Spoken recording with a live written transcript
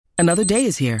Another day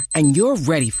is here, and you're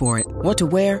ready for it. What to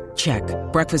wear? Check.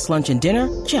 Breakfast, lunch, and dinner?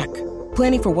 Check.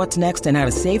 Planning for what's next and how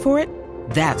to save for it?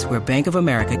 That's where Bank of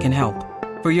America can help.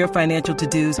 For your financial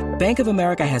to-dos, Bank of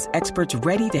America has experts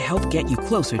ready to help get you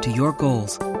closer to your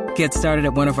goals. Get started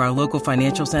at one of our local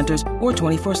financial centers or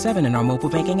 24/7 in our mobile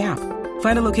banking app.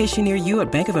 Find a location near you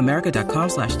at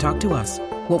bankofamerica.com/talktous.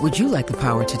 What would you like the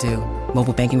power to do?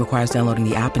 Mobile banking requires downloading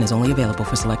the app and is only available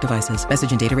for select devices.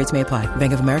 Message and data rates may apply.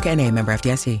 Bank of America N.A., member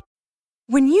FDIC.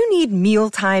 When you need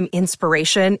mealtime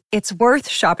inspiration, it's worth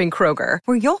shopping Kroger,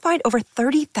 where you'll find over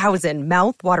 30,000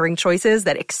 mouth-watering choices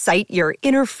that excite your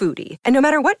inner foodie. And no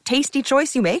matter what tasty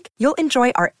choice you make, you'll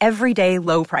enjoy our everyday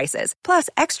low prices, plus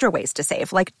extra ways to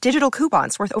save, like digital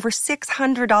coupons worth over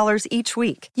 $600 each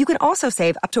week. You can also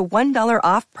save up to $1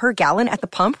 off per gallon at the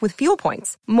pump with fuel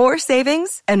points. More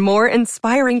savings and more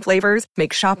inspiring flavors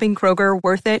make shopping Kroger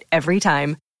worth it every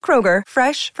time. Kroger,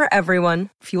 fresh for everyone.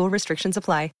 Fuel restrictions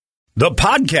apply. The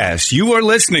podcast you are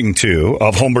listening to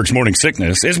of Holmberg's Morning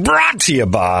Sickness is brought to you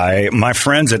by my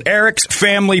friends at Eric's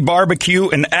Family Barbecue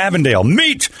in Avondale.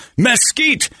 Meet,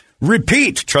 mesquite,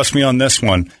 repeat. Trust me on this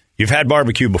one. You've had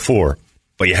barbecue before,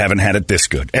 but you haven't had it this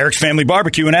good. Eric's Family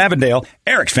Barbecue in Avondale,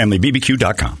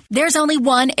 ericsfamilybbq.com. There's only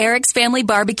one Eric's Family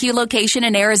Barbecue location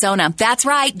in Arizona. That's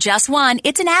right, just one.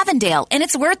 It's in Avondale, and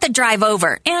it's worth the drive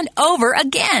over and over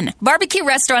again. Barbecue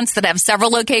restaurants that have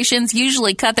several locations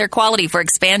usually cut their quality for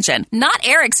expansion. Not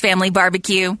Eric's Family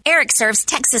Barbecue. Eric serves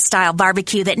Texas-style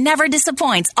barbecue that never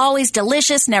disappoints, always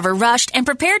delicious, never rushed, and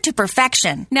prepared to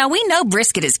perfection. Now, we know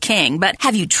brisket is king, but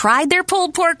have you tried their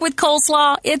pulled pork with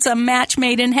coleslaw? It's a match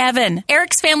made in heaven.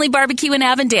 Eric's Family Barbecue in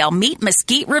Avondale. Meet,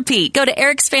 mesquite, repeat. Go to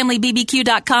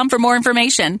ericsfamilybbq.com for more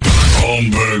information.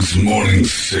 Holmberg's Morning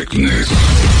Sickness.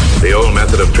 The old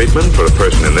method of treatment for a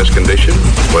person in this condition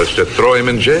was to throw him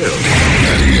in jail.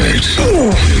 98.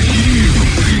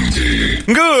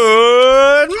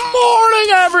 Good morning,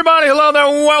 everybody. Hello there.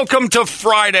 Welcome to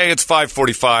Friday. It's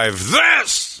 5:45.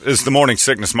 This is the Morning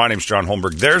Sickness. My name's John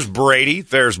Holmberg. There's Brady.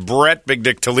 There's Brett, Big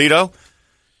Dick Toledo.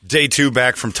 Day 2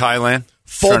 back from Thailand.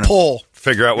 Full pull.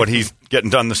 Figure out what he's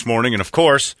getting done this morning. And, of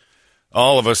course,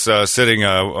 all of us sitting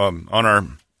on our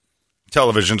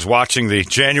televisions watching the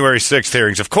January 6th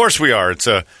hearings. Of course we are.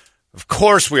 Of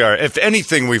course we are. If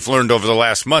anything we've learned over the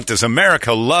last month is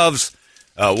America loves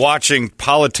watching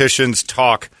politicians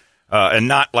talk and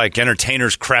not like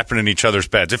entertainers crapping in each other's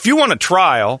beds. If you want a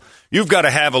trial, you've got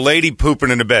to have a lady pooping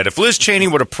in a bed. If Liz Cheney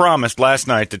would have promised last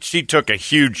night that she took a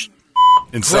huge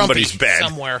in somebody's bed,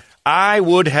 somewhere, I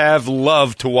would have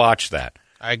loved to watch that.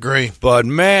 I agree. But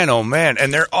man, oh man,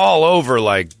 and they're all over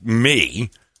like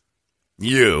me,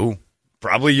 you,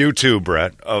 probably you too,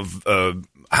 Brett, of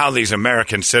how these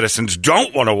American citizens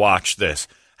don't want to watch this.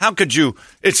 How could you?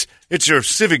 It's your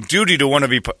civic duty to want to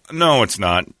be. No, it's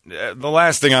not. The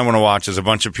last thing I want to watch is a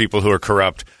bunch of people who are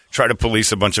corrupt try to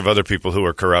police a bunch of other people who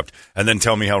are corrupt and then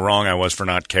tell me how wrong I was for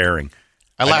not caring.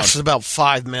 I lasted about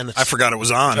 5 minutes. I forgot it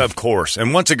was on. Of course.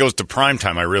 And once it goes to prime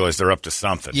time, I realize they're up to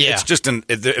something. Yeah. It's just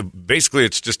basically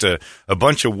it's just a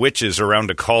bunch of witches around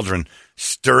a cauldron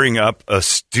stirring up a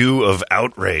stew of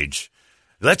outrage.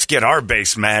 Let's get our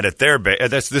base mad at their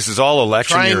base. This is all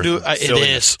election year. It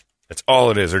is. That's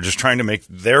all it is. They're just trying to make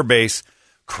their base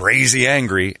crazy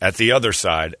angry at the other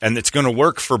side, and it's going to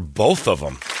work for both of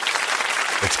them.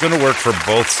 It's going to work for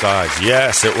both sides.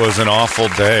 Yes, it was an awful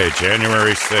day.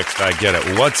 January 6th, I get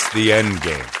it. What's the end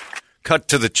game? Cut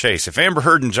to the chase. If Amber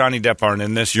Heard and Johnny Depp aren't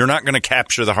in this, you're not going to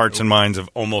capture the hearts and minds of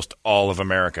almost all of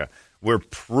America. We're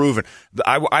proven.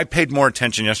 I paid more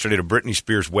attention yesterday to Britney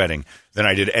Spears' wedding than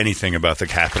I did anything about the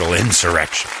Capitol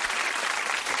insurrection.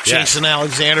 Jason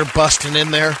Alexander busting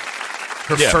in there.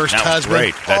 Her first husband.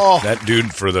 Great. That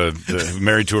dude for the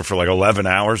married to her for like 11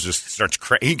 hours just starts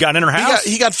he got in her house.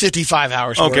 He got 55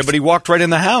 hours. Okay, worth. but he walked right in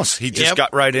the house. He just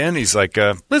got right in. He's like,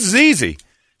 this is easy.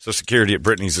 So security at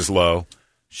Britney's is low.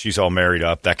 She's all married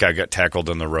up. That guy got tackled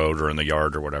in the road or in the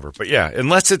yard or whatever. But yeah,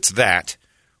 unless it's that,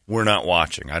 we're not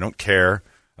watching. I don't care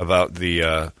about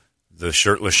the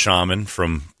shirtless shaman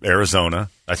from Arizona.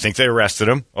 I think they arrested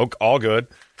him. Oh, all good.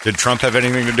 Did Trump have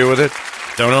anything to do with it?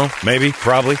 Don't know. Maybe.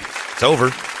 Probably. It's over.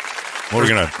 What, are we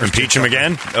going to impeach him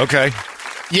again? Okay.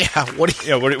 Yeah.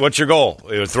 What's your goal?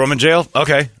 Throw him in jail?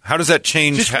 Okay. How does that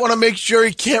change? Just want to make sure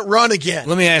he can't run again.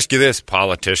 Let me ask you this,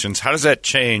 politicians. How does that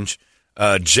change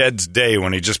Jed's day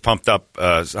when he just pumped up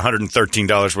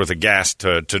 $113 worth of gas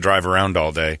to drive around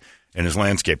all day in his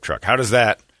landscape truck? How does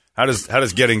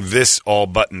getting this all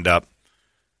buttoned up?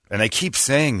 And they keep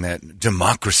saying that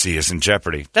democracy is in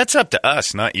jeopardy. That's up to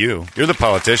us, not you. You're the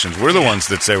politicians. We're the ones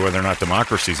that say whether or not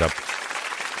democracy's up.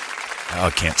 I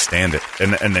can't stand it.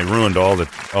 And they ruined all the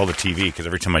TV because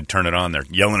every time I turn it on, they're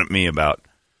yelling at me about,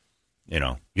 you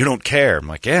don't care. I'm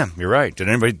like, yeah, you're right. Did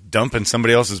anybody dump in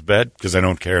somebody else's bed? Because I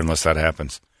don't care unless that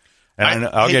happens. And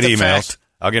I'll get emails.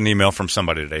 I'll get an email from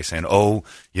somebody today saying, oh,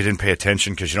 you didn't pay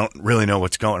attention because you don't really know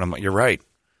what's going on. I'm like, you're right.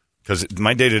 Because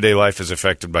my day-to-day life is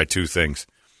affected by two things.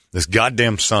 This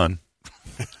goddamn sun,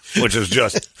 which is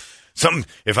just something.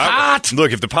 If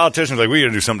the politician's like, we got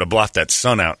to do something to blot that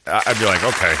sun out, I'd be like,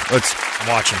 okay, let's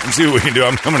watch it and see what we can do.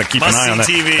 I'm going to keep an eye on that.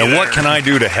 TV and what can I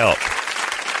do to help?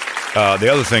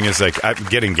 The other thing is, like, I'm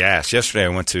getting gas. Yesterday I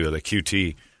went to the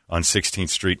QT on 16th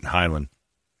Street in Highland.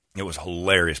 It was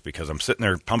hilarious because I'm sitting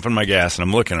there pumping my gas and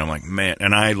I'm looking and I'm like, man,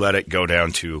 and I let it go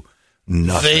down to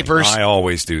nothing. Vapors. I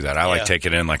always do that. I like take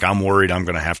it in like I'm worried I'm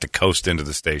going to have to coast into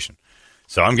the station.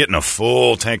 So I'm getting a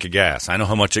full tank of gas. I know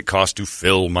how much it costs to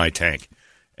fill my tank.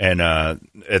 And at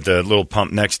the little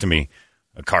pump next to me,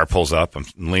 a car pulls up. I'm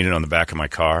leaning on the back of my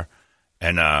car.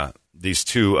 And these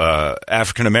two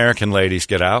African-American ladies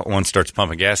get out. One starts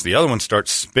pumping gas. The other one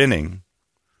starts spinning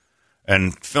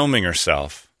and filming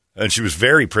herself. And she was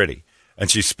very pretty.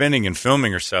 And she's spinning and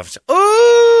filming herself.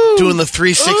 Oh! Doing the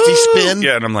 360 spin?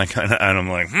 Yeah, and I'm like,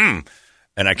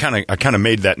 And I kind of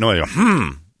made that noise.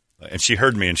 And she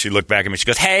heard me, and she looked back at me. She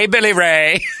goes, hey, Billy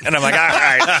Ray. And I'm like, all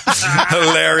right.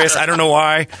 Hilarious. I don't know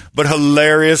why, but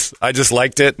hilarious. I just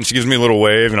liked it. And she gives me a little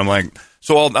wave, and I'm like,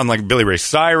 I'm like Billy Ray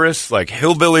Cyrus, like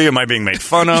hillbilly. Am I being made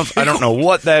fun of? I don't know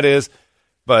what that is.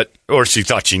 Or she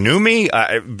thought she knew me.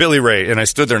 Billy Ray. And I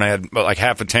stood there, and I had like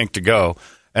half a tank to go.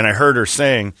 And I heard her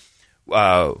saying,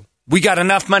 we got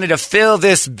enough money to fill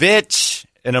this bitch.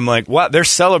 And I'm like, what? They're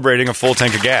celebrating a full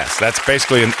tank of gas. That's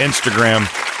basically an Instagram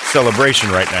celebration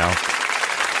right now.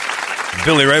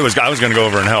 Billy Ray I was going to go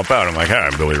over and help out. I'm like, hi,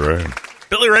 I'm Billy Ray.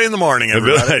 Billy Ray in the morning,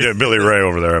 everybody. Billy Ray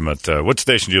over there. I'm at, what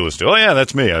station do you listen to? Oh, yeah,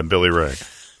 that's me. I'm Billy Ray.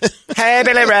 Hey,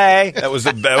 Billy Ray. That was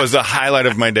the highlight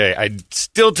of my day. I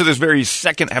still, to this very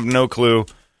second, have no clue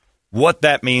what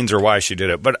that means or why she did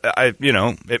it. But,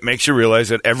 it makes you realize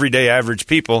that everyday average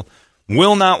people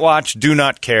will not watch, do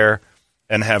not care,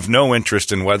 and have no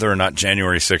interest in whether or not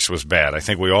January 6th was bad. I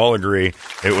think we all agree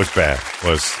it was bad.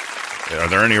 Are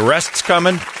there any arrests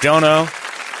coming? Don't know.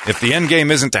 If the end game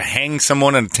isn't to hang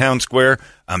someone in a town square,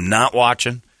 I'm not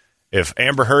watching. If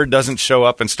Amber Heard doesn't show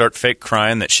up and start fake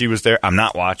crying that she was there, I'm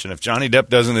not watching. If Johnny Depp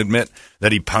doesn't admit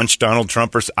that he punched Donald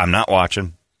Trump, I'm not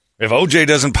watching. If OJ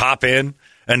doesn't pop in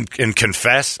and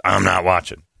confess, I'm not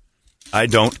watching. I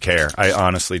don't care. I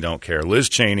honestly don't care. Liz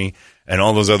Cheney and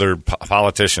all those other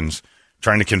politicians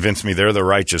trying to convince me they're the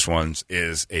righteous ones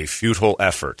is a futile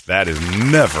effort. That is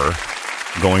never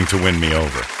going to win me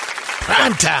over.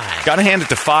 Prime time. Got to hand it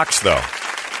to Fox, though.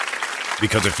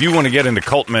 Because if you want to get into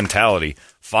cult mentality,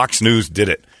 Fox News did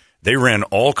it. They ran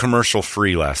all commercial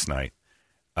free last night,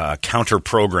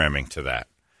 counter-programming to that.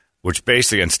 Which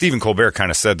basically, and Stephen Colbert kind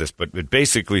of said this, but it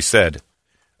basically said,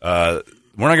 we're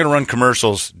not going to run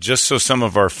commercials just so some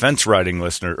of our fence-riding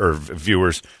listeners or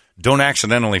viewers don't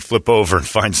accidentally flip over and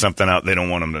find something out they don't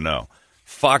want them to know.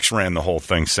 Fox ran the whole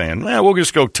thing saying, we'll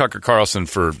just go Tucker Carlson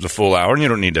for the full hour, and you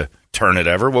don't need to turn it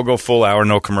ever. We'll go full hour,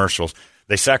 no commercials.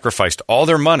 They sacrificed all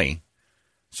their money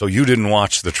so you didn't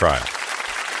watch the trial.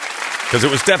 Because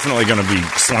it was definitely going to be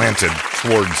slanted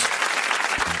towards,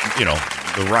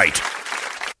 the right.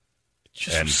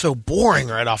 Just so boring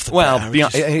right off the bat.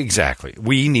 Well, exactly.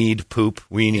 We need poop.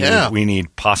 We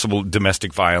need possible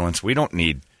domestic violence. We don't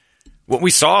need... Well,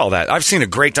 we saw all that. I've seen a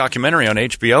great documentary on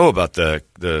HBO about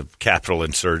the Capitol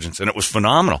insurgents, and it was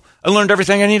phenomenal. I learned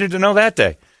everything I needed to know that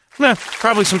day.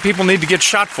 Probably some people need to get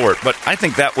shot for it, but I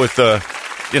think that with,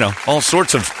 all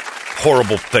sorts of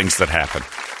horrible things that happen.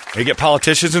 You get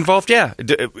politicians involved? Yeah.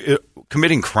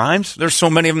 Committing crimes? There's so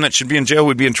many of them that should be in jail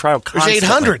would be in trial constantly.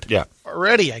 There's 800 yeah.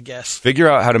 already, I guess. Figure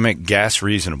out how to make gas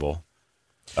reasonable.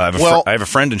 I have a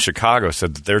friend in Chicago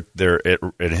said that they're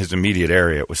in his immediate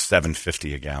area, it was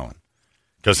 $7.50 a gallon.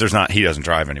 Because he doesn't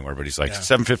drive anywhere, but he's like,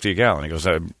 $7.50 a gallon. He goes,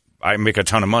 I make a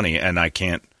ton of money, and I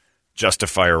can't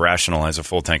justify or rationalize a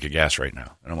full tank of gas right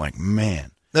now. And I'm like,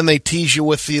 man. Then they tease you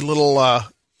with the little,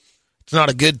 it's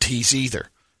not a good tease either.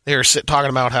 They're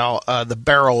talking about how the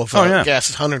barrel of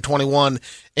gas is $121,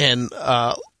 and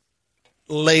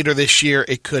later this year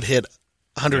it could hit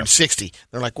 $160. Yep.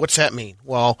 They're like, what's that mean?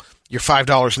 Well, you're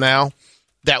 $5 now.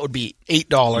 That would be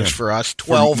 $8 for us,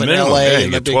 $12 in L.A. Yeah, you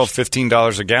get $12,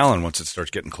 $15 a gallon once it starts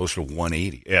getting closer to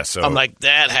 $180. Yeah, so I'm like,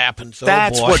 that happens.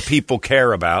 That's what people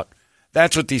care about.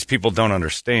 That's what these people don't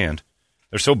understand.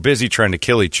 They're so busy trying to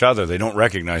kill each other, they don't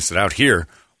recognize that out here,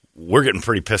 we're getting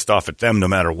pretty pissed off at them no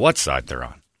matter what side they're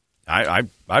on.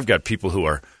 I've got people who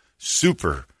are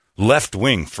super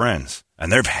left-wing friends,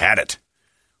 and they've had it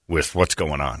with what's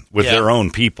going on with their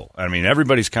own people. I mean,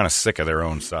 everybody's kind of sick of their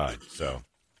own side. So,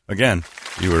 again,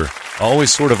 you were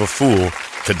always sort of a fool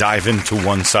to dive into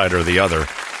one side or the other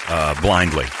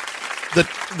blindly.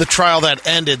 The trial that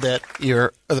ended that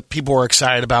the people were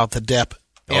excited about, the Depp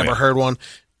Amber Heard one.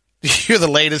 You're the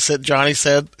latest that Johnny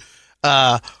said.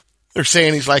 They're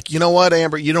saying he's like, you know what,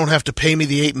 Amber, you don't have to pay me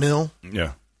the $8 million.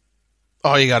 Yeah.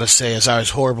 All you got to say is I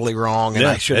was horribly wrong and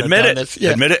I should have done this.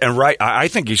 Yeah. Admit it and write. I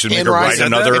think he should make write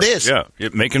another. It is. Yeah,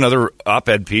 make another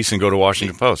op-ed piece and go to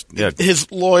Washington Post. Yeah.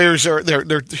 His lawyers are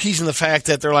they're teasing the fact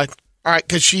that they're like, all right,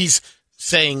 because she's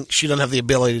saying she doesn't have the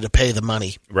ability to pay the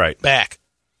money back.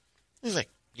 He's like,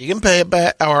 you can pay it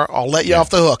back, or I'll let you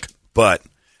off the hook. But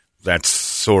that's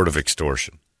sort of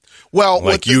extortion. Well,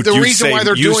 like the reason why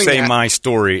they're doing that, you say my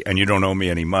story and you don't owe me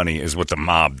any money is what the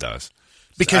mob does.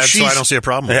 Because so I don't see a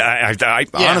problem with it.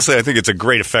 Honestly, I think it's a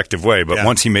great effective way. But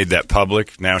once he made that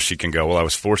public, now she can go, well, I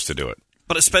was forced to do it.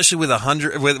 But especially with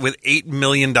 $8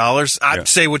 million, I'd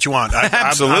say what you want.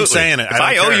 Absolutely. I'm saying it. If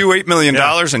I owe you $8 million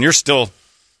and you're still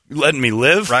letting me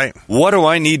live, right? What do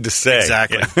I need to say?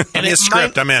 Exactly. And his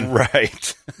script, I'm in.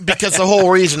 Right. Because the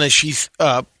whole reason is she's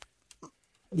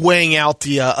weighing out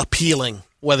the appealing,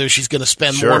 whether she's going to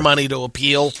spend more money to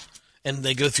appeal, and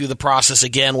they go through the process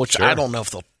again, which I don't know if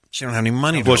they'll. She don't have any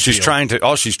money. Well,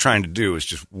 all she's trying to do is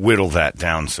just whittle that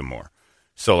down some more.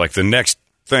 So, like the next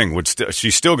thing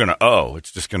she's still going to owe.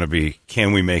 It's just going to be,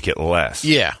 can we make it less?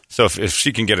 Yeah. So if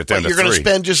she can get it down to 3, you're going to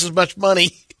spend just as much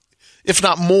money, if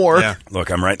not more. Yeah. Look,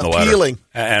 I'm writing the letter,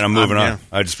 and I'm moving on.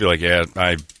 I'd just be like,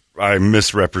 I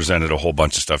misrepresented a whole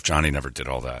bunch of stuff. Johnny never did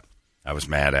all that. I was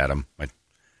mad at him.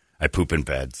 I poop in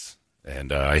beds,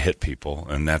 and I hit people,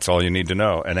 and that's all you need to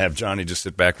know. And have Johnny just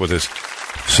sit back with his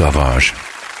Sauvage.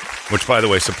 Which, by the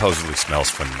way, supposedly smells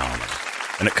phenomenal.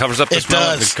 And it covers up the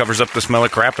smell. It covers up the smell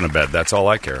of crap in a bed. That's all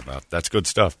I care about. That's good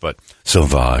stuff. But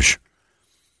Sauvage.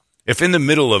 If in the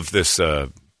middle of this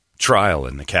trial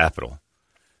in the Capitol,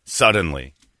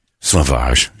 suddenly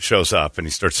Sauvage shows up and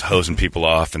he starts hosing people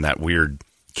off in that weird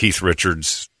Keith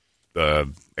Richards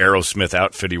Aerosmith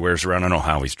outfit he wears around. I don't know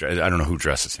how he's dressed. I don't know who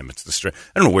dresses him. I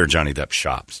don't know where Johnny Depp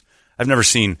shops. I've never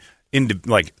seen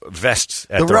vests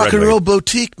at the Rock and Roll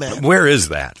Boutique, man. Where is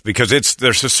that? Because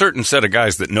there's a certain set of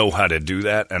guys that know how to do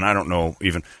that, and I don't know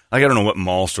even. I don't know what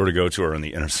mall store to go to or in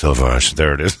the inner Sauvage.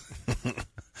 There it is.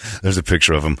 There's a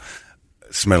picture of him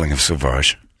smelling of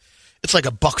Sauvage. It's like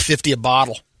 $1.50 a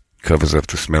bottle. Covers up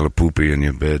the smell of poopy in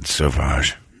your bed,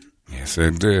 Sauvage. Yes,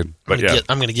 it did. But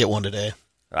I'm going to get one today.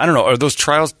 I don't know. Are those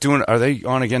trials are they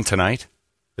on again tonight?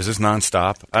 Is this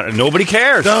nonstop? Nobody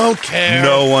cares. Don't care.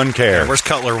 No one cares. Yeah, where's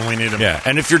Cutler when we need him? Yeah,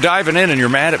 and if you're diving in and you're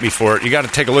mad at me for it, you got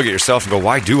to take a look at yourself and go,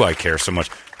 why do I care so much?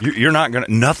 You're not going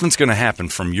to. Nothing's going to happen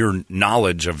from your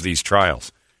knowledge of these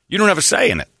trials. You don't have a say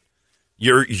in it.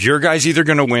 Your guy's either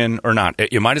going to win or not.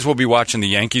 You might as well be watching the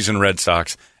Yankees and Red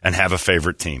Sox and have a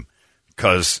favorite team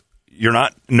because you're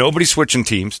not. Nobody's switching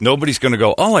teams. Nobody's going to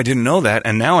go, oh, I didn't know that,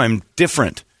 and now I'm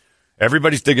different.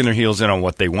 Everybody's digging their heels in on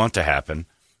what they want to happen.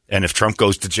 And if Trump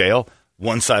goes to jail,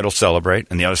 one side will celebrate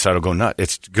and the other side will go nuts.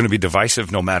 It's going to be divisive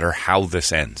no matter how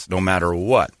this ends, no matter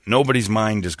what. Nobody's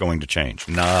mind is going to change.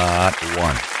 Not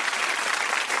one.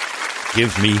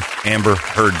 Give me Amber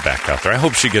Heard back out there. I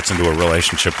hope she gets into a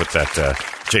relationship with that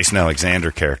Jason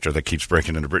Alexander character that keeps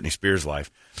breaking into Britney Spears' life.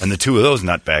 And the two of those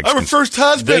nutbags. I'm her first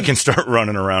husband. They can start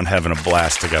running around having a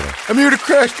blast together. I'm here to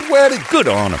crash the wedding. Good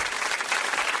on them.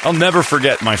 I'll never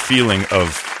forget my feeling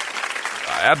of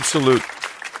absolute,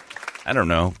 I don't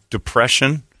know,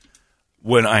 depression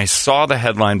when I saw the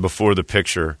headline before the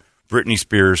picture, Britney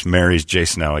Spears marries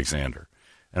Jason Alexander.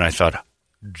 And I thought,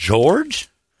 George?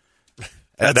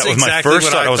 That was exactly my first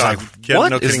thought. I was like, what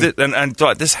no is this? And I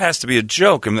thought, this has to be a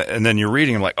joke. And then you're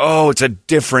reading, I'm like, oh, it's a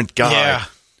different guy. Yeah.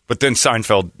 But then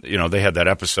Seinfeld, they had that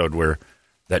episode where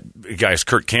that guy's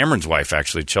Kirk Cameron's wife,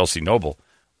 actually, Chelsea Noble,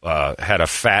 had a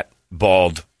fat,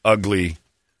 bald, ugly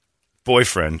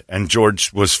boyfriend, and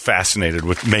George was fascinated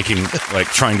with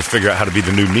trying to figure out how to be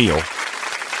the new Neil.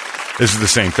 This is the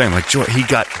same thing. Like, George, he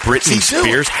got Britney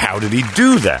Spears. How did he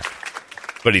do that?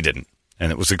 But he didn't.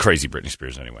 And it was a crazy Britney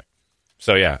Spears anyway.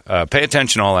 So, yeah, pay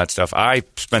attention to all that stuff. I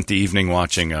spent the evening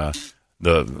watching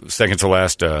the second to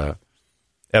last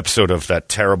episode of that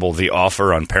terrible The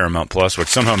Offer on Paramount Plus, which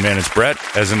somehow managed Brett.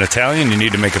 As an Italian, you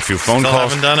need to make a few phone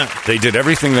calls. Haven't done it. They did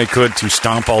everything they could to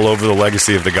stomp all over the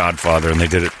legacy of The Godfather, and they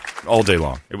did it all day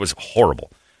long. It was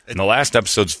horrible. And the last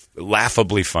episode's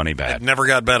laughably funny bad. It never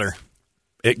got better.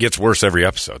 It gets worse every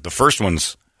episode. The first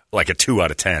one's like a 2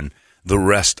 out of 10. The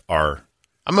rest are...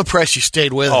 I'm impressed you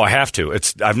stayed with it. Oh, I have to.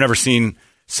 I've never seen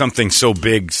something so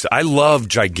big. I love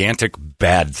gigantic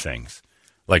bad things.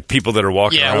 Like people that are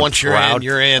walking around once proud.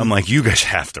 you're in. I'm like, you guys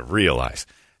have to realize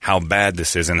how bad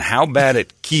this is and how bad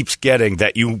it keeps getting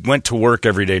that you went to work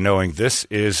every day knowing this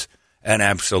is an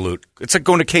absolute – it's like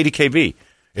going to KDKB.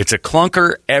 It's a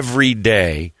clunker every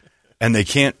day, and they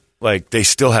can't – like they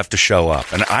still have to show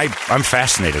up. And I'm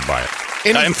fascinated by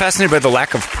it. I'm fascinated by the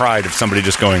lack of pride of somebody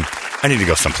just going, I need to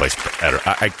go someplace better.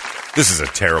 This is a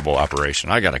terrible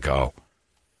operation. I got to go.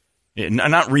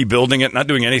 Not rebuilding it, not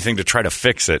doing anything to try to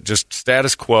fix it. Just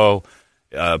status quo,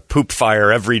 poop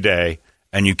fire every day.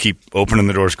 And you keep opening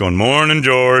the doors going, morning,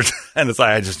 George. And it's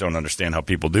like, I just don't understand how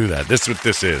people do that. This is what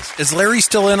this is. Is Larry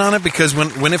still in on it? Because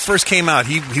when it first came out,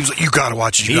 he was like, you got to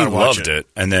watch it. He loved it.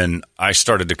 And then I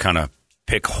started to kind of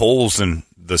pick holes in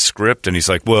the script. And he's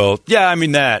like, well, yeah, I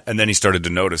mean that. And then he started to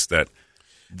notice that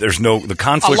there's the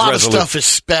conflict resolution. A lot of stuff is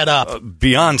sped up.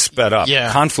 Beyond sped up.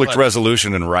 Yeah, conflict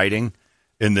resolution and writing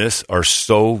in this are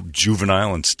so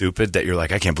juvenile and stupid that you're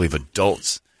like, I can't believe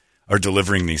adults are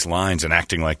delivering these lines and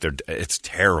acting like it's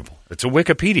terrible. It's a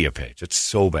Wikipedia page. It's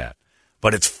so bad.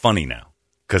 But it's funny now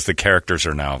because the characters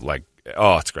are now like,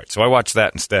 oh, it's great. So I watched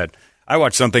that instead. I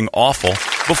watched something awful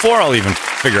before I'll even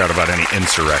figure out about any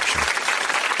insurrection.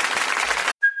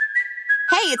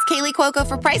 Hey, it's Kaylee Cuoco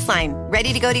for Priceline.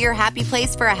 Ready to go to your happy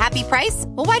place for a happy price?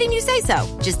 Well, why didn't you say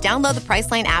so? Just download the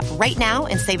Priceline app right now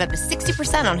and save up to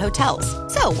 60% on hotels.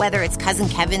 So whether it's Cousin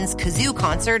Kevin's Kazoo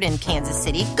Concert in Kansas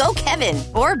City, go Kevin,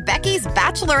 or Becky's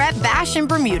Bachelorette Bash in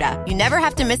Bermuda, you never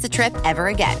have to miss a trip ever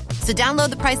again. So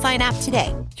download the Priceline app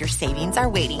today. Your savings are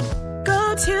waiting.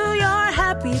 Go to your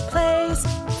happy place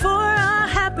for a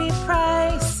happy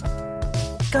price.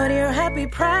 Go to your happy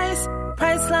price,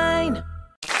 Priceline.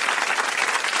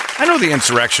 I know the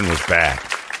insurrection was bad,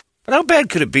 but how bad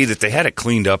could it be that they had it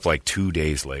cleaned up like 2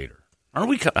 days later? Aren't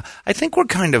we? I think we're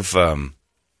kind of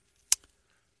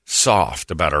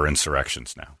soft about our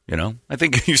insurrections now. You know, I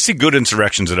think you see good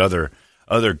insurrections at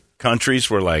other countries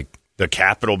where like the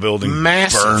Capitol building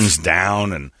burns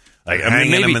down and like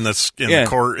hanging them in the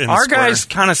court. In our the guys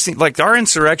kind of seem like our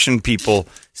insurrection people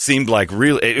seemed like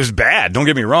really. It was bad. Don't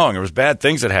get me wrong. There was bad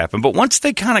things that happened, but once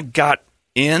they kind of got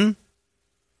in.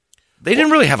 They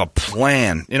didn't really have a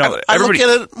plan. You know, I look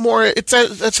at it more,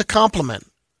 that's a compliment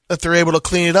that they're able to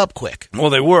clean it up quick.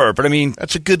 Well, they were, but I mean.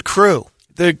 That's a good crew.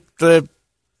 The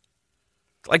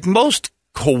like most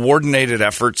coordinated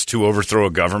efforts to overthrow a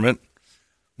government,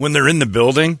 when they're in the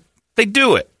building, they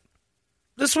do it.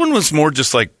 This one was more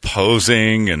just like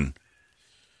posing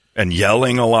and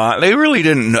yelling a lot. They really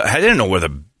didn't know. I didn't know where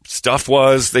the stuff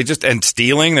was. And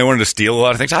stealing. They wanted to steal a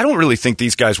lot of things. I don't really think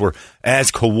these guys were as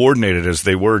coordinated as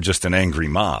they were just an angry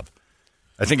mob.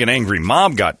 I think an angry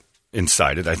mob got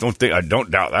incited. I don't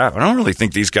doubt that. I don't really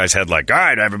think these guys had like, all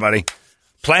right, everybody,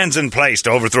 plans in place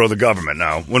to overthrow the government.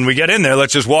 Now, when we get in there,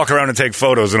 let's just walk around and take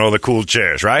photos in all the cool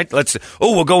chairs, right?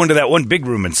 We'll go into that one big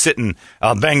room and sit and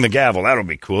bang the gavel. That'll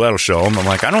be cool. That'll show them. I'm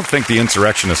like, I don't think the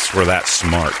insurrectionists were that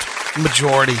smart.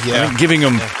 Majority, yeah.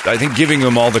 I think giving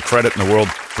them all the credit in the world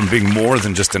from being more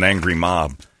than just an angry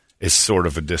mob is sort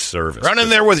of a disservice. Run in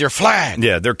there with your flag.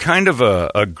 Yeah, they're kind of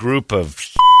a group of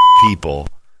people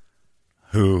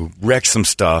who wrecked some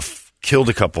stuff, killed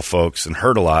a couple folks, and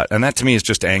hurt a lot. And that to me is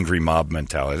just angry mob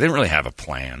mentality. They didn't really have a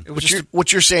plan.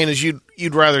 What you're saying is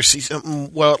you'd rather see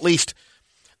something, well, at least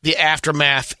the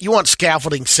aftermath. You want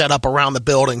scaffolding set up around the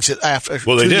buildings after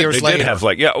 2 years later. Did have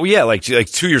like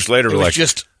 2 years later. It was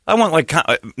just. I want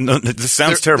no, this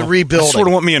sounds terrible. The rebuilding. I sort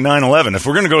of want me a 9/11. If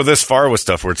we're going to go this far with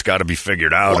stuff where it's got to be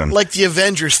figured out. Well, like the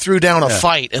Avengers threw down a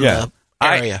fight in the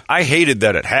area. I hated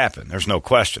that it happened. There's no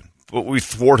question. But we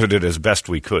thwarted it as best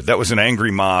we could. That was an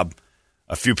angry mob.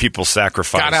 A few people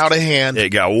sacrificed. Got out of hand. It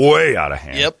got way out of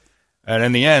hand. Yep. And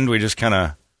in the end, they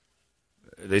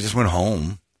just went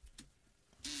home.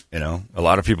 You know, a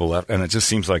lot of people left, and it just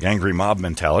seems like angry mob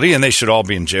mentality, and they should all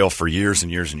be in jail for years and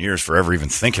years and years for ever even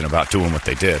thinking about doing what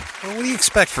they did. Well, what do you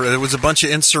expect? There was a bunch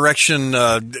of insurrection,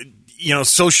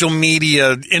 social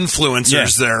media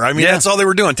influencers there. I mean, that's all they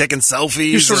were doing, taking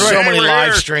selfies. So many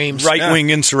live streams.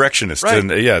 Right-wing insurrectionists. Right. And,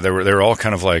 they were all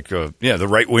kind of like, the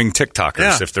right-wing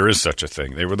TikTokers, if there is such a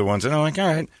thing. They were the ones that are like, all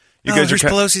right. You guys are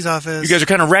Pelosi's office. You guys are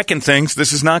kind of wrecking things.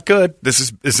 This is not good.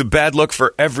 This is a bad look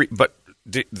for but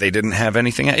they didn't have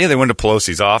anything. Yeah, they went to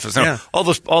Pelosi's office. No, all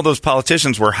those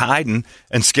politicians were hiding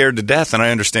and scared to death, and I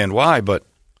understand why. But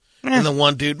and the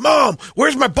one dude, Mom,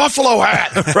 where's my buffalo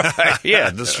hat? Right?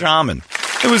 Yeah, the shaman.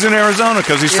 It was in Arizona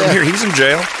because he's from here. He's in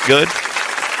jail. Good.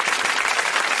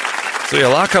 So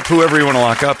lock up whoever you want to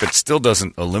lock up. It still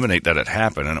doesn't eliminate that it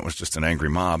happened, and it was just an angry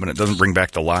mob, and it doesn't bring back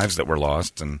the lives that were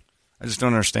lost. And I just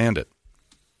don't understand it.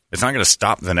 It's not going to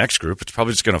stop the next group. It's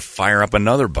probably just going to fire up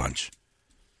another bunch.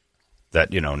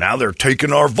 that, now they're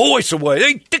taking our voice away.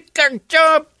 They took our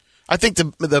job. I think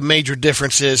the major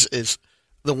difference is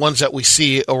the ones that we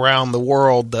see around the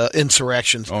world, the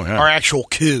insurrections, are actual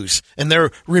coups, and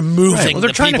they're removing they're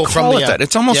the trying people to call from it that.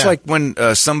 It's almost like when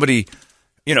somebody,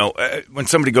 when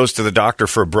somebody goes to the doctor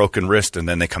for a broken wrist, and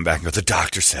then they come back and go, the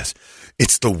doctor says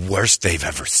it's the worst they've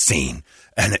ever seen,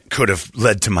 and it could have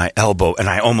led to my elbow, and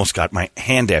I almost got my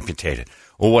hand amputated.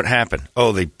 Well, what happened?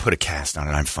 Oh, they put a cast on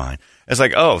it. I'm fine. It's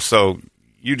like, oh, so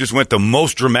you just went the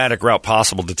most dramatic route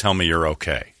possible to tell me you're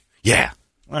okay. Yeah.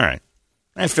 All right.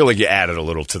 I feel like you added a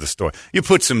little to the story. You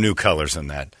put some new colors in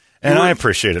that. And I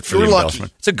appreciate it for the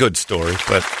embellishment. It's a good story,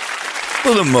 but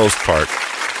for the most part,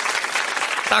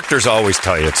 doctors always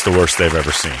tell you it's the worst they've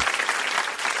ever seen.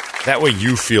 That way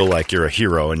you feel like you're a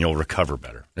hero and you'll recover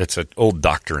better. It's an old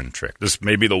doctoring trick. This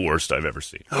may be the worst I've ever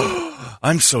seen.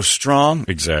 I'm so strong.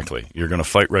 Exactly. You're going to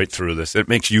fight right through this. It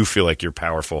makes you feel like you're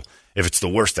powerful. If it's the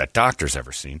worst that doctor's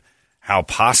ever seen, how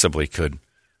possibly could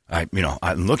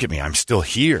look at me, I'm still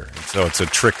here. So it's a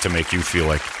trick to make you feel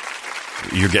like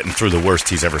you're getting through the worst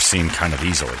he's ever seen kind of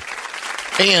easily.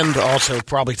 And also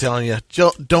probably telling you,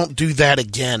 don't do that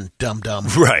again, dum-dum.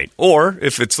 Right. Or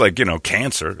if it's like,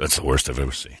 cancer, that's the worst I've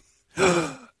ever seen.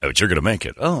 But you're going to make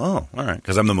it. Oh, all right.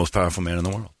 Because I'm the most powerful man in the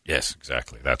world. Yes,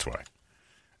 exactly. That's why.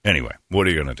 Anyway, what are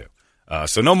you going to do?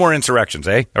 So no more insurrections,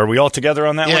 eh? Are we all together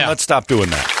on that one? Let's stop doing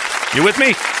that. You with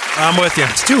me? I'm with you.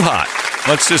 It's too hot.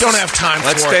 Let's just don't have time.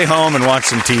 Let's stay home and watch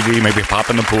some TV. Maybe pop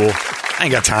in the pool. I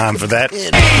ain't got time for that.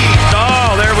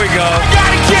 Oh, there we go.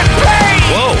 Gotta get paid.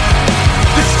 Whoa,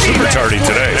 super tardy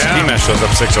today. Ski Mask shows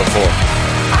up 6:04.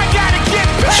 I gotta get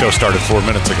paid. The show started 4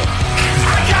 minutes ago.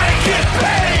 I gotta get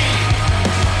paid.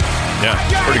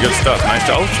 Yeah, pretty good stuff. Nice.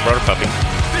 Oh, she brought her puppy.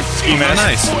 Ski Mask.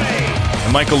 Nice.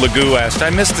 And Michael Legou asked,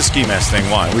 I missed the Ski Mask thing.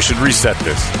 Why? We should reset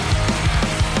this.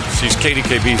 She's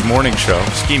KDKB's morning show,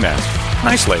 Ski Mask.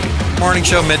 Nice lady. Morning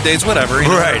show, middays, whatever.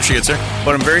 Right. She gets there.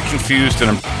 But I'm very confused, and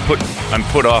I'm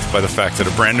put off by the fact that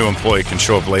a brand new employee can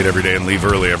show up late every day and leave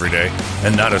early every day,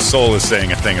 and not a soul is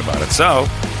saying a thing about it. So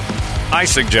I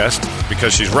suggest,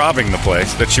 because she's robbing the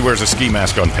place, that she wears a ski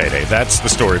mask on payday. That's the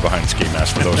story behind Ski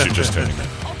Mask for those who just tuning in.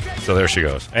 So there she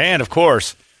goes. And, of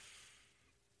course,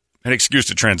 an excuse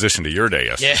to transition to your day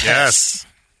yesterday. Yes.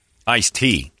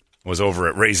 Ice-T was over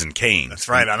at Raising Cane's. That's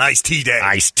right, on Iced Tea Day.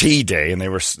 Iced Tea Day, and they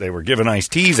were giving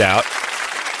iced teas out,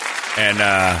 and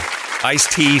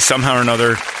Iced Tea somehow or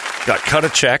another got cut a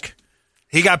check.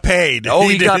 He got paid. Oh,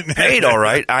 he got paid, all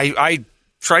right. I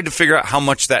tried to figure out how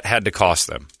much that had to cost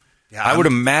them. Yeah, I would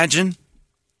imagine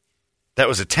that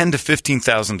was a $10,000 to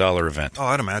 $15,000 event. Oh,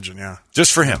 I'd imagine, yeah.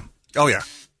 Just for him. Oh, yeah.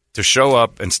 To show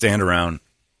up and stand around.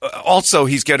 Also,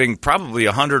 he's getting probably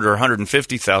 $100,000 or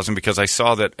 $150,000 because I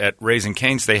saw that at Raising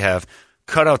Cane's they have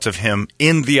cutouts of him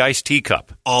in the iced tea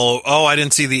cup. Oh, I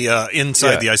didn't see the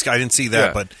inside the ice. I didn't see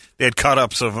that, but they had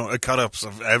cut-ups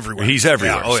of everywhere. He's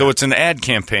everywhere. Yeah. So it's an ad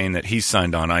campaign that he's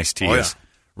signed on Iced Tea as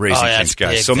Raising Cane's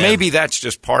guys. So then. maybe that's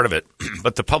just part of it.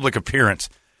 But the public appearance,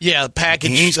 the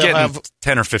package. He's getting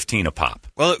 10 or 15 a pop.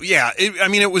 Well, yeah.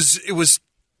 It was.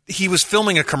 He was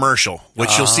filming a commercial,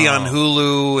 which you'll see on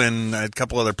Hulu and a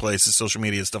couple other places, social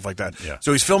media, stuff like that. Yeah.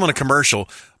 So he's filming a commercial,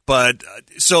 but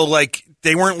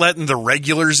they weren't letting the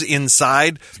regulars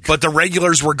inside, but the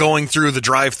regulars were going through the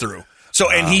drive-through.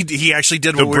 So and he actually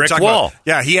did what we were talking about.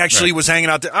 Yeah, he actually was hanging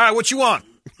out there. All right, what you want?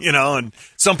 And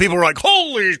some people were like,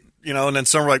 "Holy!" And then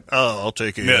some were like, "Oh, I'll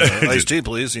take it. Iced tea,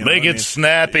 please." Make it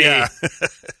snappy. Yeah.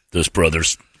 This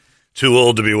brother's too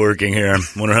old to be working here.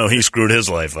 Wonder how he screwed his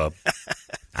life up.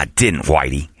 I didn't,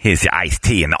 Whitey. Here's your iced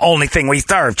tea, and the only thing we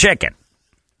serve, chicken.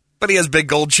 But he has big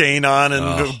gold chain on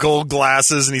and gold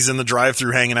glasses, and he's in the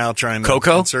drive-thru hanging out trying to...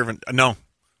 Coco? No.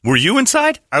 Were you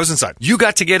inside? I was inside. You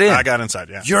got to get in? I got inside,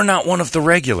 yeah. You're not one of the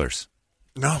regulars.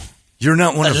 No. You're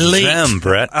not one Elite. of them,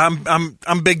 Brett.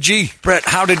 I'm Big G. Brett,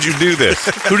 how did you do this?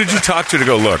 Who did you talk to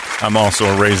go, look, I'm also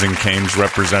a Raising Cane's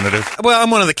representative? Well,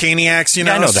 I'm one of the Caniacs,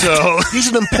 I know that. So he's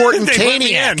an important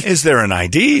Caniac. Is there an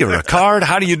ID or a card?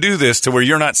 How do you do this to where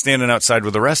you're not standing outside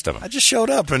with the rest of them? I just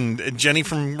showed up, and Jenny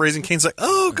from Raising Cane's like,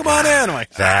 oh, come on in. I'm like,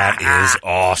 that is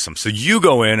awesome. So you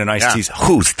go in, and Ice-T's,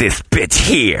 who's this bitch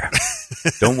here?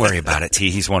 Don't worry about it, T.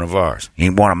 He's one of ours. He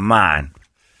ain't one of mine.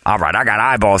 All right, I got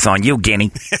eyeballs on you, Guinea.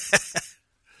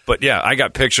 But, yeah, I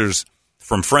got pictures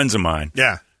from friends of mine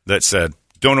that said,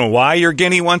 don't know why your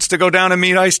Guinea wants to go down and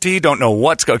meet Ice-T. Don't know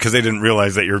what's going because they didn't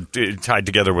realize that you're tied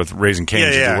together with Raising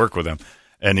Cane's if you work with them.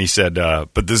 And he said,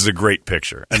 but this is a great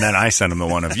picture. And then I sent him the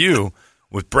one of you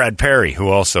with Brad Perry, who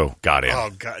also got in. Oh,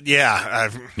 God.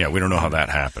 Yeah. Yeah, we don't know how that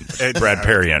happened. Brad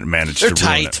Perry managed to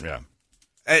ruin it. Yeah.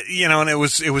 And it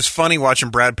was funny watching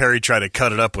Brad Perry try to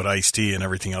cut it up with Ice-T and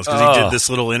everything else because he did this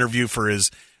little interview for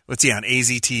his, what's he on,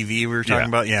 AZTV we were talking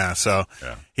about? Yeah, so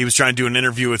he was trying to do an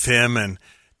interview with him and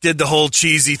did the whole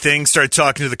cheesy thing, started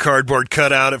talking to the cardboard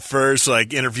cutout at first,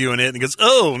 like interviewing it, and he goes,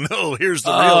 oh, no, here's the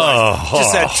real life.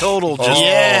 Just that total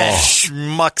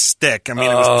schmuck stick. I mean,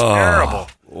 it was terrible.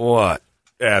 What?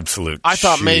 Absolute I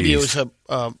thought maybe it was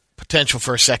a potential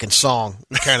for a second song.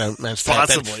 Kind of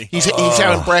possibly. He's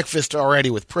having breakfast already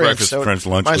with Prince. Breakfast, so Prince,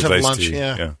 lunch with Ice-T.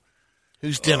 Yeah.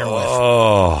 Who's dinner with?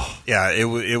 Oh. Yeah, it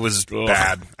was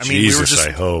bad. I mean, Jesus,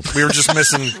 I hope. We were just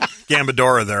missing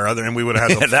Gambadora there, and we would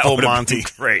have had the full Monty.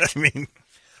 Great. I mean,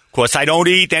 of course, I don't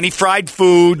eat any fried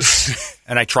foods,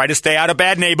 and I try to stay out of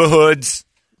bad neighborhoods.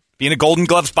 Being a Golden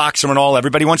Gloves boxer and all,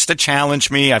 everybody wants to challenge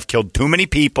me. I've killed too many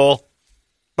people.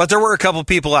 But there were a couple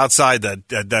people outside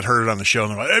that heard it on the show,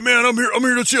 and they're like, hey, man, I'm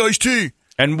here to see Ice-T.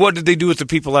 And what did they do with the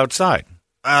people outside?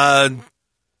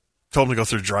 Told him to go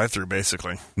through the drive-thru,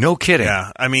 basically. No kidding.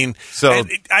 Yeah, I mean, so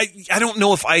I don't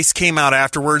know if Ice came out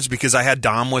afterwards because I had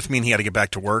Dom with me and he had to get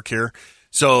back to work here.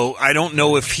 So I don't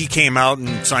know if he came out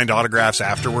and signed autographs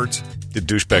afterwards. Did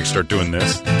douchebags start doing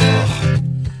this?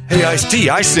 Hey, Ice-T,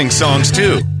 I sing songs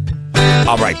too.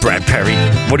 All right, Brad Perry,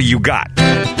 what do you got?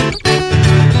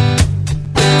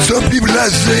 Some people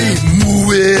like say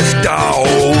movie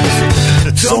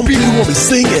stars. Some people want me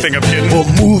singing for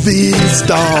movie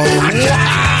stars.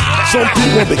 Some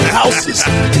people want big houses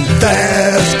and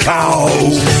fast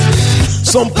cars.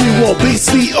 Some people want big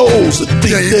CEOs that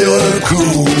think they're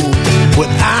cool. What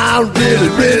I really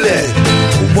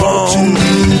want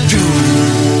to do,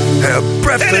 have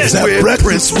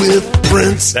breakfast with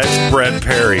Prince. That's Brad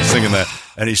Perry singing that.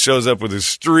 And he shows up with his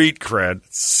street cred.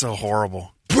 It's so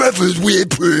horrible. Breakfast with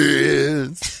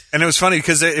Prince. And it was funny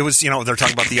because it was, they're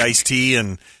talking about the Ice-T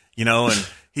and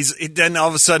then all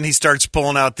of a sudden he starts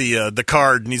pulling out the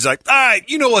card and he's like, all right,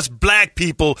 us black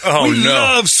people, we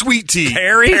love sweet tea.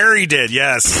 Perry did,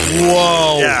 yes.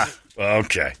 Whoa. Yeah.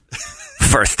 Okay.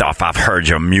 First off, I've heard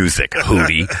your music,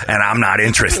 Hootie, and I'm not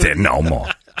interested no more.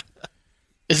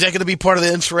 Is that going to be part of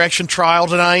the insurrection trial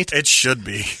tonight? It should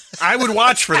be. I would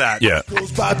watch for that. Yeah.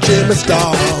 Goes by Jimmy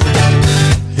Star.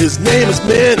 His name is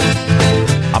Benny.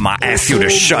 I'm going to ask you to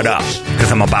shut up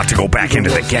because I'm about to go back into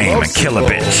the game and kill a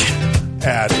bitch.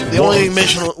 The only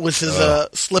mission was his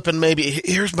slipping maybe,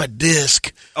 here's my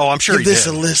disc. Oh, I'm sure Give he this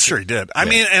did. a listen. I'm sure he did. I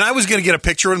mean, and I was going to get a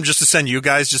picture of him just to send you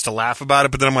guys just to laugh about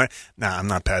it, but then I'm like, nah, I'm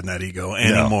not padding that ego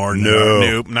anymore.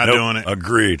 Nope, not doing it.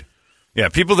 Agreed. Yeah,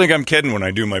 people think I'm kidding when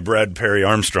I do my Brad Perry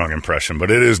Armstrong impression,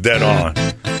 but it is dead on.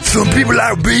 Some people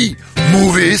like me,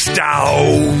 movie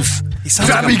stars. He sounds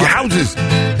like big houses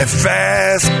and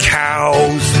fast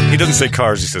cows. He doesn't say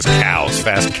cars, he says cows,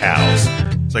 fast cows.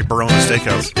 It's like Barona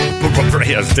Steakhouse.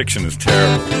 Yeah, his diction is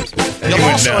terrible. You'll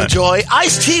also enjoy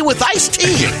Ice-T with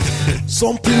Ice-T.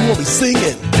 Some people want me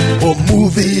singing for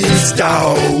movie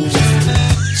stars.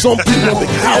 Some people want big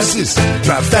houses,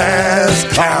 drive fast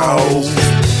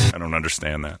cows. I don't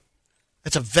understand that.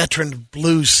 That's a veteran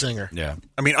blues singer. Yeah.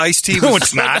 I mean, Ice-T was... No,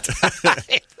 it's not.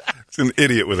 It's an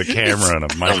idiot with a camera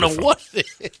and a microphone. I don't know what it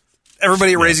is.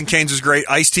 Everybody at Raising Cane's was great.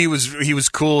 Ice-T was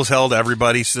cool as hell to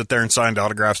everybody. Sit there and signed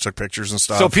autographs, took pictures and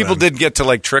stuff. So people did get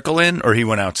to trickle in, or he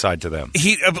went outside to them?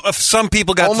 Some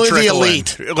people got only to trickle the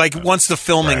elite. in. Once the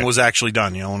filming was actually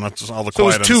done, and that's all the so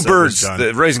quiet. It was two birds.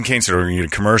 The Raising Cane's said we're going to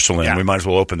get a commercial in. Yeah. We might as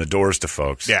well open the doors to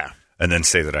folks. Yeah. And then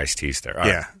say that Ice-T's there. All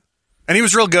right. And he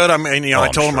was real good. I mean, I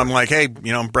told him, I'm like, hey,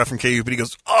 I'm Brett from KU, but he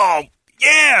goes, oh,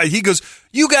 yeah. He goes,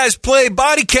 you guys play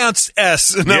Body Counts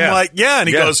S. And I'm like, yeah. And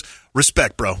he goes,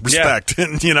 respect, bro. Respect. Yeah.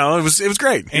 And, it was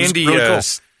great. Andy really cool.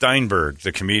 Steinberg,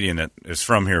 the comedian that is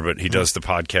from here, but he does the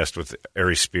podcast with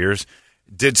Ari Spears,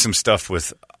 did some stuff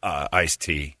with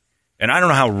Ice-T. And I don't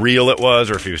know how real it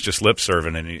was or if he was just lip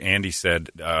serving. And Andy said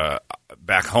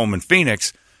back home in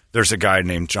Phoenix, there's a guy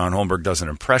named John Holmberg does an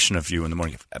impression of you in the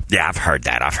morning. Yeah, I've heard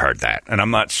that. And I'm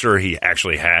not sure he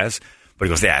actually has. But he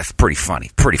goes, yeah, it's pretty funny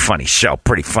show,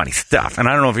 pretty funny stuff. And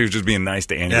I don't know if he was just being nice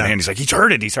to Andy. Yeah. And Andy's like, he's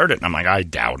heard it. And I'm like, I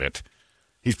doubt it.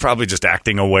 He's probably just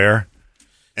acting aware.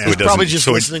 So he's probably just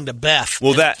listening to Beth.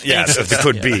 Well, it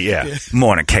could be, yeah.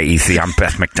 Morning, KEC. I'm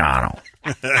Beth McDonald.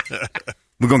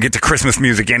 We're going to get to Christmas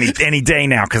music any day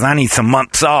now because I need some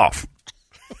months off.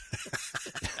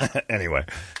 Anyway.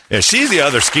 Yeah, she's the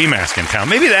other ski mask in town.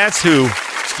 Maybe that's who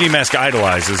Ski Mask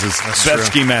idolizes is Beth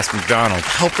Ski Mask McDonald.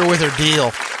 Helped her with her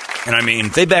deal. And I mean,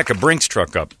 they back a Brinks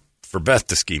truck up for Beth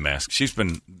to ski mask. She's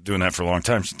been doing that for a long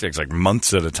time. She takes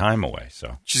months at a time away.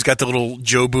 So she's got the little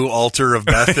Jobu altar of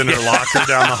Beth in her locker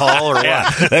down the hall, or what? Yeah,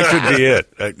 that could be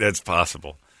it. That's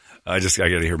possible. I got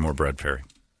to hear more Brad Perry.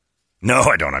 No,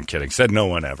 I don't. I'm kidding. Said no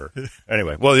one ever.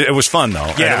 Anyway, well, it was fun,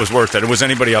 though. Yeah. And it was worth it. Was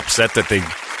anybody upset that they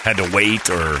had to wait,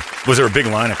 or was there a big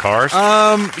line of cars?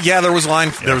 Yeah, there was a line.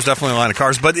 Yeah. There was definitely a line of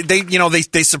cars. But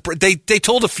they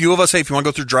told a few of us, hey, if you want to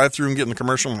go through drive-through and get in the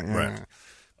commercial. Right.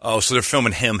 Oh, so they're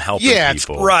filming him helping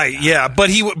people. Right, yeah.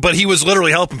 But he was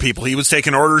literally helping people. He was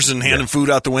taking orders and handing food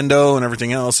out the window and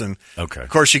everything else. And, of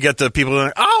course, you get the people that are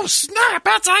like, oh, snap,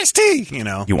 that's iced tea, you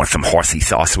know. You want some horsey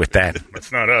sauce with that?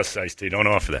 That's not us, iced tea. Don't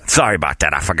offer that. Sorry about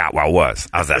that. I forgot where I was.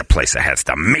 I was at a place that has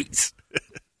the meats.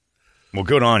 Well,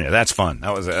 good on you. That's fun.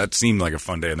 That seemed like a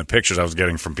fun day. And the pictures I was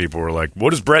getting from people were like,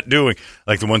 what is Brett doing?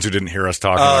 Like the ones who didn't hear us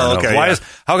talking.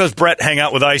 How does Brett hang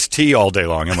out with Iced Tea all day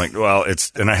long? I'm like, well,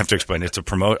 and I have to explain, it's to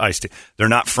promote Iced Tea. They're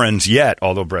not friends yet,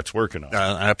 although Brett's working on it.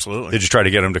 Absolutely. Did you try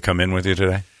to get him to come in with you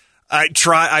today?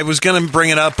 I was going to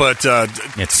bring it up, but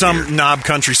some weird knob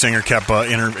country singer kept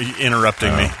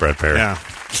interrupting me. Brett Perry. Yeah.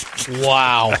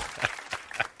 Wow.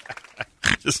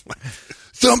 Just like,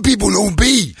 some people don't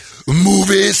be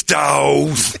movie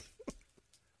stars.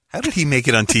 How did he make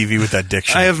it on TV with that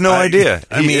diction? I have no idea.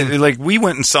 I mean, like, we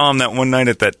went and saw him that one night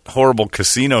at that horrible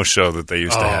casino show that they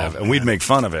used to have, and we'd make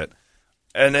fun of it.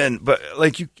 And then, but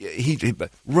like, he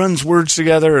runs words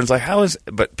together, and it's like,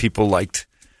 but people liked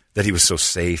that he was so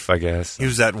safe, I guess. He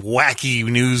was that wacky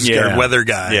news weather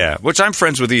guy. Yeah, which I'm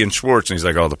friends with Ian Schwartz, and he's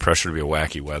like, oh, the pressure to be a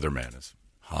wacky weatherman is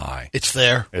high. It's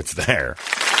there. It's there.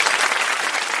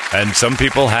 And some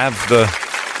people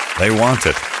they want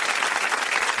it.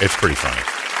 It's pretty funny.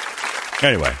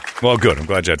 Anyway, well, good. I'm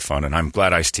glad you had fun, and I'm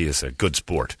glad Ice-T is a good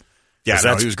sport. Yeah,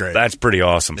 he was great. That's pretty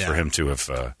awesome for him to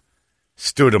have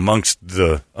stood amongst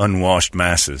the unwashed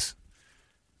masses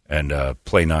and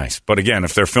play nice. But again,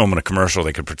 if they're filming a commercial,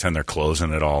 they could pretend they're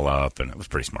closing it all up, and it was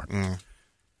pretty smart.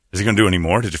 Is he going to do any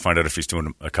more? Did you find out if he's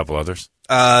doing a couple others?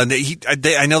 I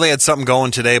know they had something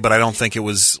going today, but I don't think it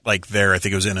was like there. I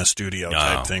think it was in a studio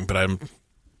type thing. But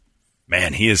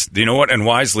man, he is. You know what? And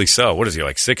wisely so. What is he,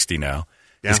 like 60 now?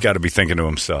 Yeah. He's got to be thinking to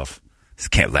himself, "This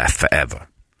can't last forever,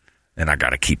 and I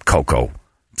got to keep Coco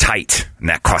tight, and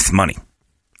that costs money.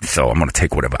 So I'm going to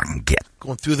take whatever I can get."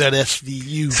 Going through that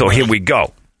SVU. So here we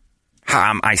go. Hi,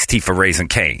 I'm Ice-T for Raising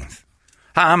Cane's.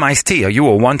 Hi, I'm Ice-T. Are you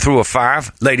a 1 through a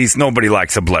 5? Ladies, nobody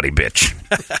likes a bloody bitch.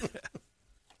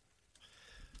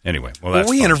 Anyway, well,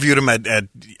 we interviewed him at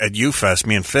UFest,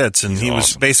 me and Fitz, and he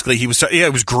was basically,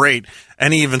 it was great.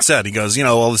 And he even said, he goes,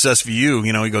 all this SVU,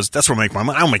 he goes, that's where I make my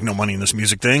money. I don't make no money in this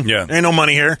music thing. Yeah. There ain't no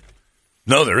money here.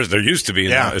 No, there is. There used to be.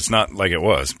 Yeah. It's not like it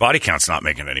was. Body Count's not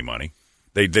making any money.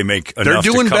 They make enough.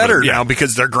 They're doing better now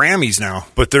because they're Grammys now.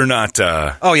 But they're not.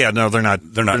 They're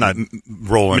not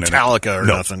rolling Metallica or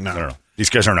nothing. No. These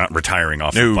guys are not retiring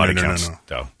off of Body Counts.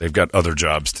 No. They've got other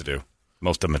jobs to do.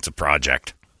 Most of them, it's a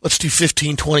project. Let's do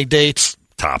 15, 20 dates.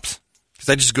 Tops. Because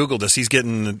I just Googled this. He's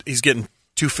getting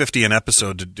 $250 an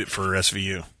episode for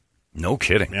SVU. No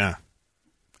kidding. Yeah.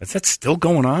 Is that still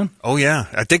going on? Oh, yeah.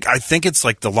 I think it's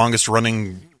like the longest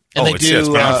running. And it's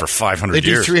been on for 500 years.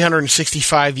 They do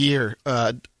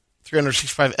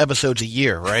 365 episodes a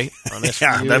year, right? On SVU.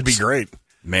 Yeah, that'd be great.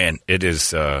 Man, it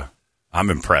is. I'm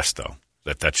impressed, though,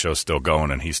 that show's still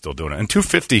going and he's still doing it. And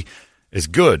 250 is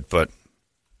good, but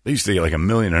they used to get like $1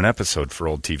 million an episode for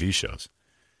old TV shows,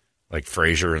 like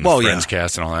Frasier and the Friends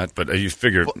cast and all that. But you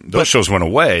figure those shows went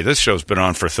away. This show's been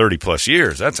on for 30-plus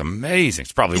years. That's amazing.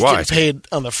 It's probably why. He's getting paid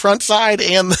on the front side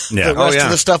and the rest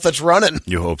of the stuff that's running.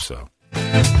 You hope so.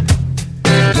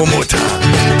 One more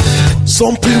time.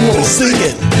 Some people are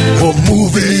singing for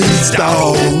movie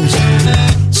stars.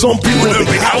 Some people live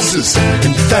in houses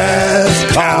and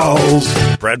fast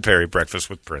cars. Brad Perry, Breakfast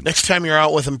with Prince. Next time you're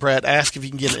out with him, Brad, ask if you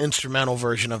can get an instrumental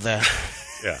version of that.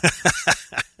 Yeah.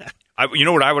 You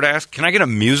know what I would ask? Can I get a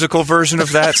musical version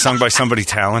of that sung by somebody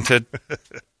talented?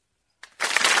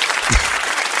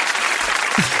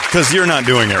 Because you're not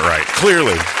doing it right.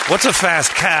 Clearly. What's a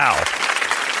fast cow?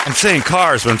 I'm saying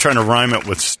cars, but I'm trying to rhyme it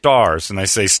with stars, and I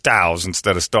say stows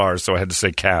instead of stars, so I had to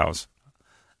say cows.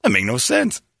 That makes no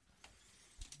sense.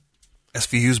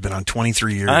 SVU's been on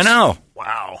 23 years. I know.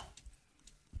 Wow.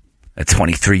 At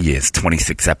 23 years,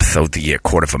 26 episodes a year,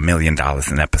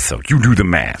 $250,000 an episode. You do the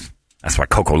math. That's why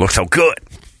Coco looks so good.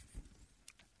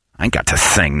 I ain't got to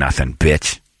sing nothing,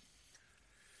 bitch.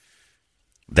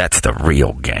 That's the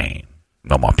real game.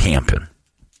 No more pimping.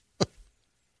 I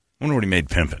wonder what he made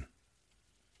pimping.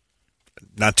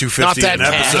 Not $250 an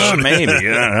episode. Maybe.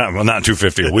 Yeah, well, not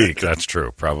 $250 a week. That's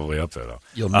true. Probably up there, though.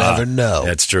 You'll never know.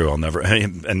 That's true. I'll never,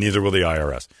 and neither will the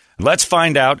IRS. Let's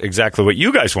find out exactly what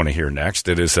you guys want to hear next.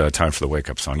 It is time for the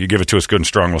wake-up song. You give it to us good and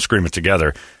strong. We'll scream it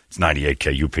together. It's 98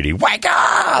 KUPD. Wake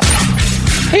up!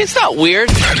 Hey, it's not weird.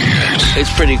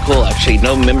 It's pretty cool, actually.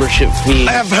 No membership fee.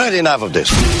 I have heard enough of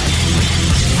this.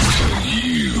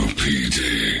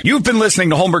 You've been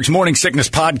listening to Holmberg's Morning Sickness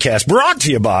Podcast, brought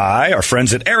to you by our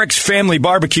friends at Eric's Family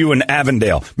Barbecue in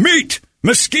Avondale. Meet,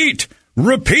 mesquite,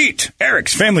 repeat.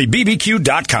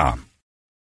 Eric'sFamilyBBQ.com.